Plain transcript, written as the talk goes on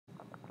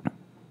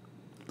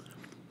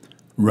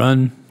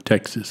Run,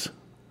 Texas.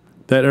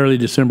 That early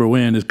December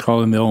wind is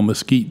calling the old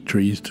mesquite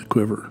trees to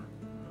quiver.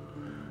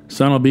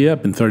 Sun will be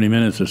up in 30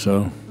 minutes or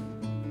so.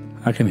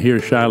 I can hear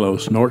Shiloh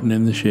snorting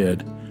in the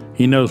shed.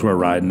 He knows we're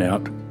riding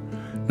out.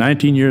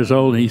 19 years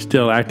old and he's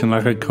still acting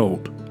like a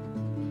colt.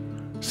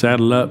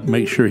 Saddle up,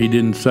 make sure he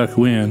didn't suck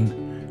wind,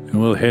 and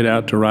we'll head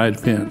out to ride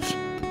fence.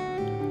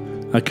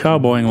 A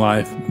cowboying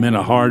life meant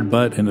a hard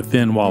butt and a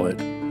thin wallet,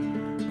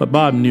 but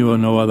Bob knew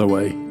no other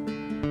way.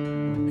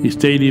 He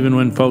stayed even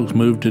when folks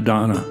moved to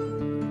Donna.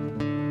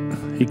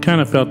 He kind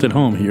of felt at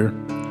home here,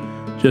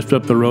 just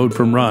up the road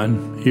from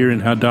Run, here in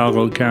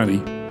Hidalgo County.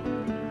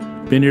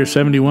 Been here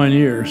 71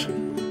 years.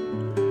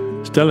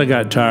 Stella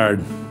got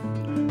tired.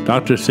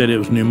 Doctor said it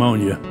was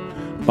pneumonia.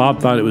 Bob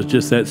thought it was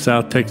just that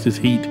South Texas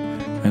heat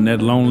and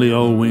that lonely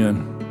old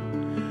wind.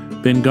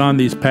 Been gone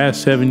these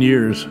past 7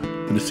 years,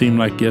 but it seemed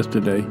like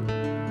yesterday.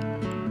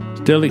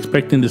 Still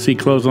expecting to see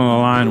clothes on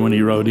the line when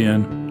he rode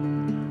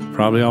in.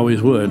 Probably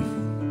always would.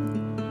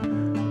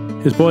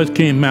 His boys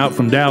came out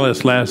from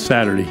Dallas last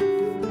Saturday.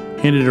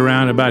 Hinted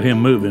around about him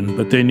moving,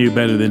 but they knew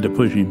better than to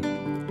push him.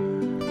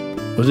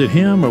 Was it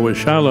him, or was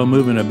Shiloh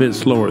moving a bit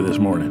slower this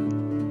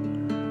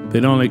morning?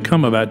 They'd only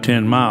come about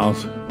 10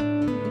 miles.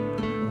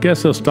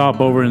 Guess they'll stop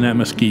over in that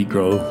mesquite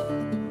grove.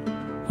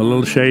 A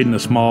little shade and a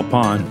small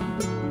pond.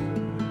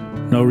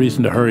 No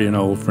reason to hurry an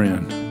old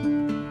friend.